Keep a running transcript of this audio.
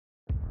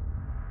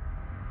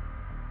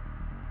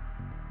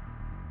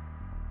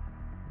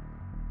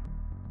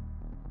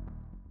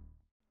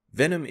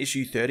Venom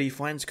issue 30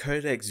 finds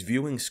Codex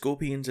viewing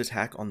Scorpion's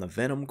attack on the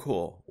Venom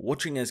Corps,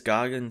 watching as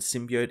Gargan's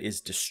symbiote is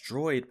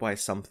destroyed by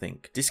something,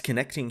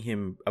 disconnecting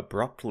him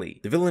abruptly.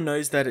 The villain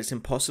knows that it's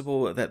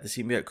impossible that the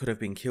symbiote could have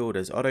been killed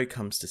as Otto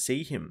comes to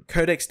see him.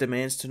 Codex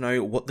demands to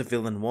know what the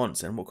villain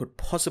wants and what could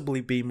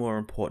possibly be more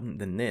important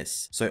than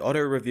this. So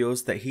Otto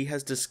reveals that he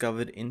has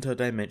discovered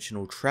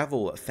interdimensional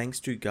travel thanks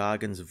to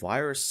Gargan's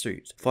virus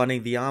suit.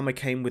 Finding the armor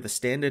came with a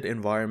standard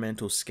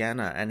environmental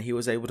scanner, and he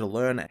was able to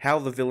learn how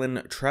the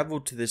villain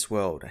traveled to this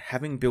world,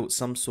 having built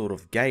some sort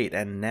of gate,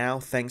 and now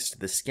thanks to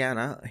the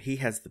scanner, he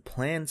has the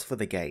plans for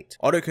the gate.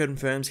 Otto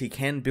confirms he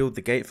can build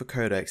the gate for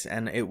Codex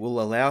and it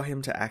will allow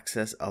him to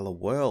access other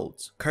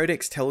worlds.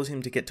 Codex tells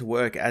him to get to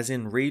work, as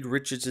in Reed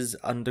Richards'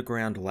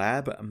 underground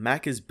lab,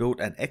 Mac has built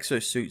an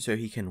exosuit so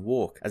he can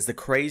walk, as the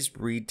crazed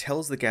Reed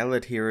tells the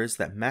Galad heroes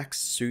that Mac's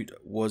suit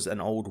was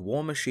an old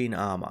War Machine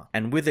armor,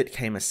 and with it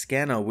came a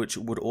scanner which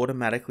would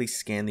automatically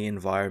scan the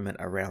environment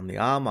around the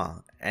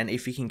armor, and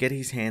if he can get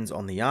his hands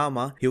on the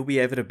armor, he'll be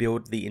able to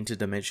build the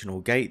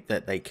interdimensional gate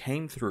that they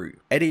came through.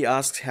 Eddie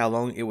asks how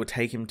long it would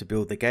take him to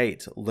build the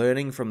gate,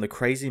 learning from the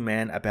crazy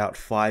man about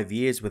 5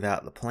 years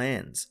without the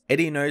plans.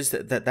 Eddie knows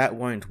that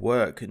won't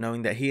work,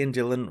 knowing that he and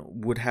Dylan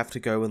would have to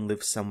go and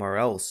live somewhere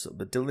else,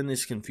 but Dylan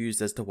is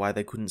confused as to why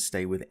they couldn't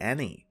stay with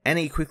Annie.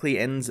 Annie quickly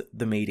ends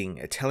the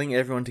meeting, telling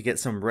everyone to get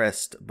some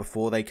rest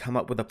before they come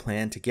up with a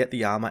plan to get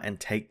the armor and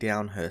take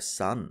down her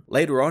son.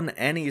 Later on,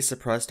 Annie is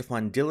surprised to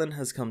find Dylan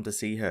has come to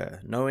see her,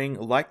 knowing,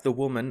 like the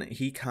woman,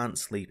 he can't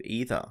sleep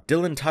either.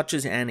 Dylan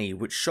touches Annie,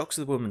 which shocks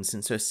the woman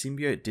since her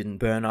symbiote didn't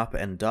burn up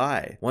and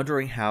die,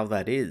 wondering how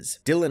that is.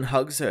 Dylan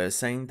hugs her,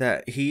 saying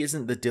that he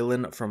isn't the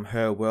Dylan from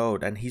her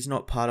world and he's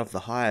not part of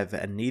the hive,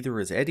 and neither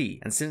is Eddie,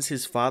 and since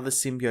his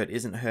father's symbiote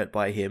isn't hurt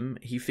by him,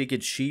 he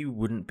figured she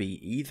wouldn't be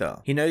either.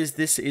 He knows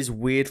this is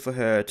weird for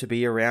her to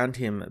be around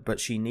him, but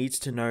she needs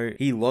to know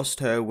he lost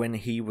her when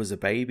he was a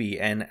baby,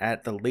 and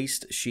at the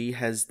least she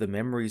has the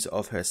memories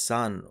of her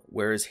son,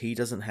 whereas he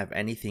doesn't have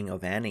anything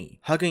of Annie.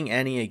 Hugging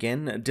Annie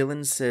again,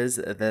 Dylan says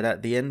that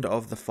at the end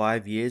of the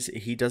 5 years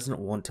he doesn't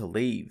want to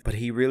leave, but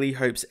he really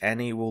hopes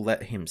Annie will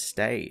let him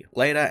stay.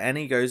 Later,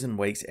 Annie goes and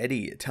wakes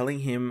Eddie, telling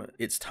him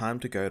it's time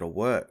to go to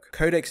work.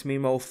 Codex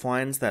meanwhile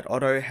finds that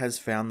Otto has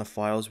found the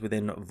files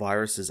within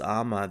Virus's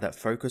armor that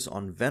focus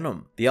on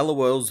Venom, the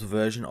Otherworld's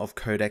version of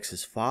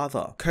Codex's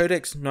father.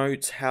 Codex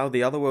notes how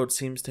the Otherworld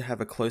seems to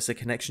have a closer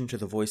connection to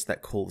the voice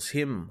that calls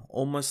him,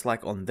 almost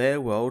like on their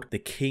world, the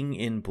King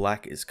in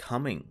Black is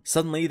coming.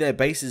 Suddenly their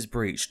base is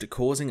breached,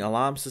 causing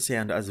alarms to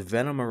sound as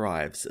Venom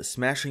arrives,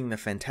 smashing the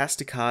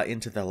Fantastica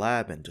into the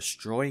lab and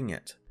destroying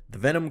it. The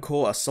Venom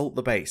Corps assault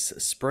the base,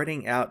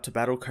 spreading out to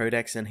battle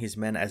Codex and his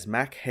men as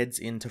Mac heads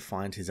in to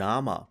find his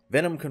armor.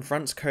 Venom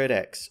confronts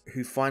Codex,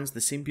 who finds the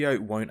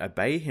symbiote won't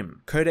obey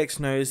him. Codex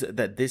knows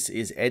that this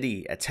is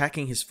Eddie,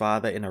 attacking his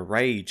father in a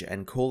rage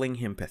and calling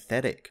him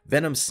pathetic.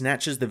 Venom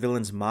snatches the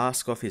villain's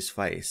mask off his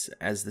face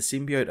as the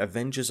symbiote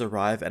Avengers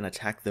arrive and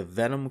attack the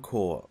Venom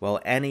Corps,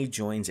 while Annie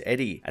joins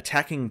Eddie,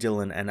 attacking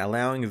Dylan and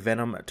allowing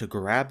Venom to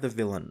grab the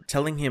villain,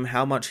 telling him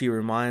how much he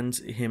reminds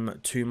him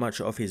too much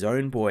of his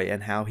own boy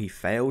and how he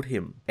failed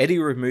him. Eddie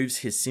removes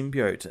his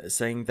symbiote,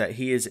 saying that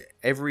he is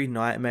every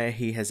nightmare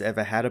he has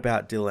ever had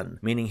about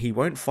Dylan, meaning he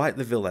won't fight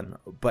the villain,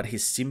 but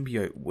his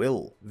symbiote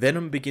will.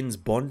 Venom begins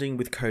bonding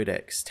with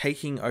Codex,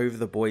 taking over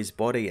the boy's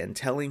body and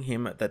telling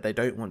him that they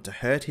don't want to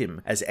hurt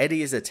him, as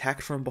Eddie is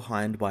attacked from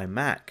behind by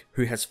Mac,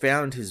 who has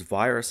found his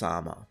virus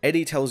armor.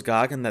 Eddie tells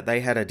Gargan that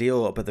they had a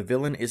deal, but the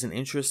villain isn't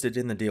interested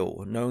in the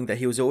deal, knowing that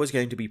he was always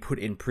going to be put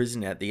in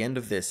prison at the end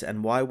of this,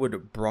 and why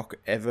would Brock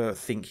ever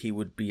think he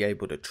would be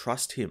able to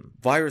trust him?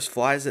 Virus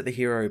flies at the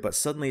hero, but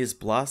suddenly is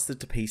blasted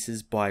to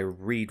pieces by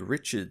Reed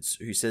Richards,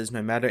 who says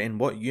no matter in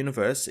what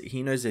universe,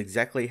 he knows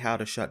exactly how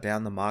to shut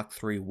down the Mark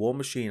III War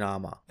Machine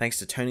armor, thanks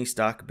to Tony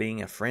Stark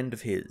being a friend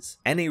of his.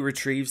 Annie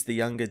retrieves the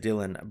younger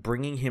Dylan,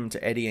 bringing him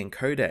to Eddie and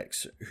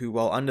Codex, who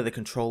while under the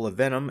control of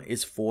Venom,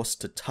 is forced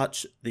to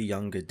touch the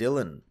younger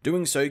Dylan.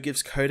 Doing so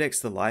gives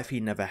Codex the life he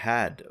never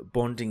had,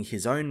 bonding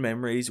his own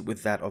memories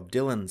with that of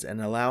Dylan's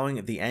and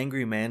allowing the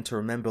angry man to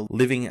remember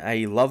living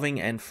a loving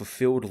and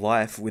fulfilled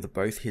life with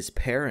both his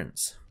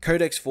parents.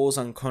 Codex falls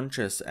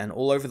unconscious, and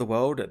all over the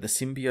world, the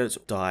symbiotes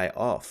die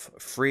off,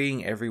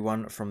 freeing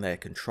everyone from their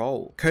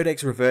control.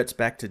 Codex reverts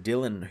back to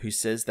Dylan, who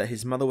says that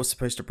his mother was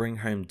supposed to bring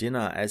home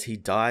dinner as he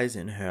dies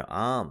in her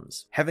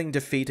arms. Having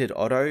defeated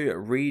Otto,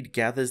 Reed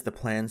gathers the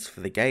plans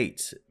for the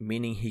gate,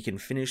 meaning he can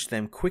finish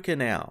them quicker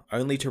now,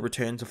 only to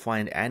return to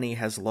find Annie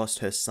has lost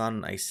her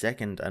son a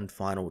second and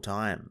final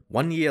time.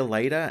 1 year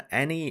later,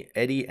 Annie,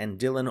 Eddie, and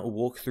Dylan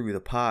walk through the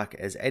park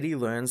as Eddie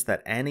learns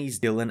that Annie's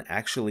Dylan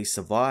actually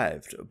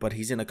survived, but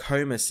he's in a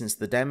coma since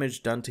the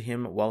damage done to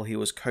him while he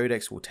was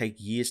Codex will take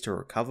years to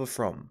recover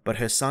from, but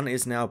her son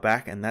is now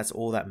back and that's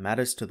all that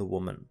matters to the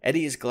woman.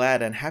 Eddie is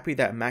glad and happy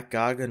that Mac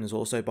Gargan is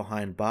also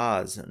behind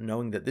bars,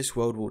 knowing that this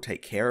world will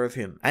take care of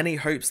him. Annie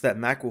hopes that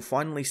Mac will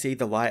finally see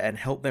the light and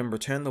help them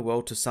return the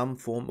world to some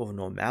form of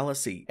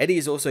normalcy. Eddie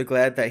is also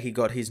glad that he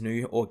got his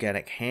new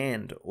organic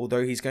hand,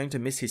 although he's going to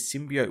miss his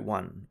symbiote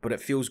one, but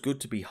it feels good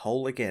to be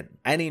whole again.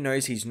 Annie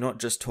knows he's not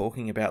just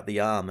talking about the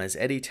arm, as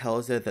Eddie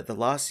tells her that the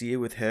last year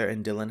with her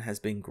and Dylan has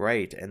been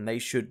great and they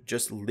should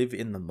just live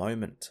in the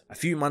moment. A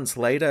few months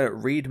later,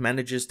 Reed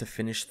manages to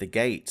finish the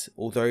gate,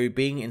 although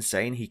being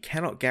insane he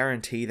cannot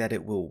guarantee that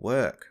it will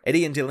work.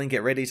 Eddie and Dylan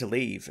get ready to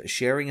leave,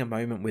 sharing a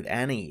moment with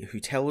Annie, who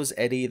tells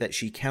Eddie that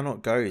she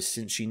cannot go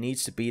since she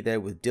needs to be there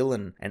with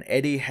Dylan and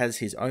Eddie has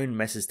his own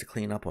messes to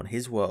clean up on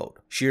his world.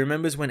 She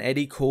remembers when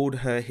Eddie called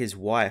her his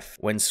wife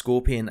when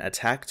Scorpion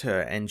attacked her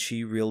and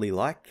she really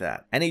liked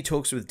that. Annie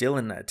talks with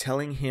Dylan,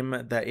 telling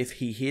him that if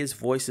he hears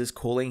voices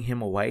calling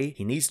him away,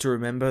 he needs to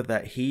remember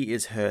that he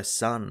is her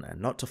son and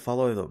not to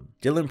follow them.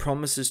 Dylan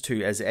promises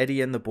to as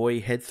Eddie and the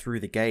boy head through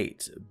the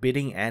gate,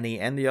 bidding Annie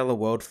and the other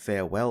world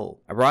farewell.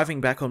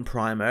 Arriving back on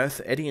Prime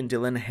Earth, Eddie and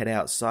Dylan head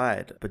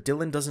outside, but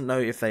Dylan doesn't know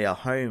if they are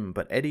home,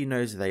 but Eddie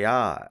knows they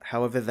are.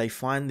 However, they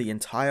find the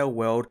entire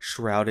world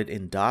shrouded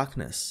in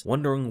darkness,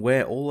 wondering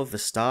where all of the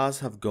stars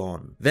have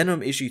gone.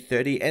 Venom issue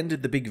 30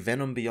 ended the big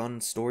Venom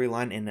Beyond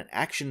storyline in an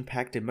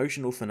action-packed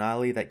emotional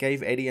finale that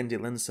gave Eddie and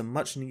Dylan some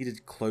much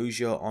needed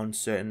closure on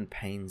certain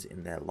pains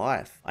in their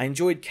life. I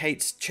enjoyed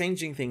Kate's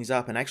changing things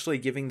up and actually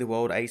giving the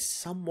world a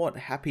somewhat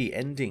happy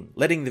ending,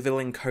 letting the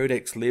villain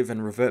Codex live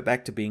and revert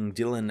back to being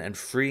Dylan and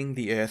freeing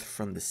the Earth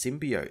from the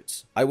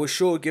symbiotes. I was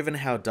sure given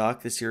how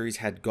dark the series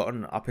had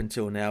gotten up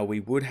until now, we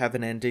would have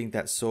an ending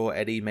that saw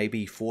Eddie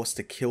maybe forced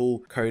to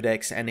kill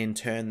Codex and in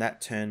turn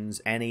that turns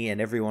Annie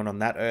and everyone on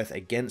that Earth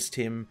against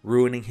him,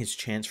 ruining his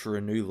chance for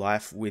a new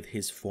life with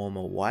his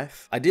former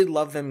wife. I did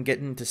love them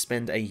getting to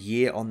spend a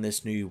year on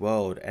this new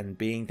world, and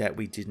being that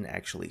we didn't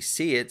actually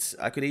see it,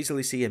 I could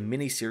easily see a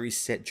mini-series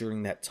set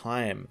during that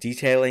time,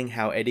 detailing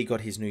how Eddie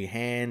got his new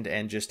hand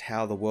and just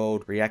how the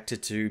world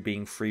reacted to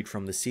being freed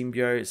from the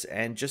symbiotes,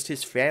 and just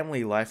his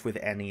family life with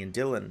Annie and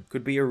Dylan.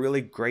 Could be a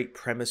really great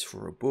premise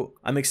for a book.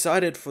 I'm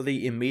excited for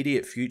the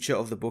immediate future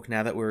of the book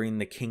now that we're in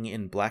the King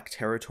in Black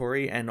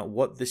territory and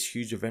what this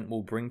huge event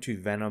will bring to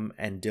Venom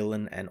and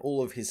Dylan and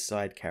all of his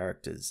side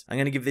characters. I'm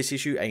going to give this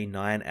issue a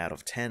 9 out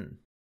of 10.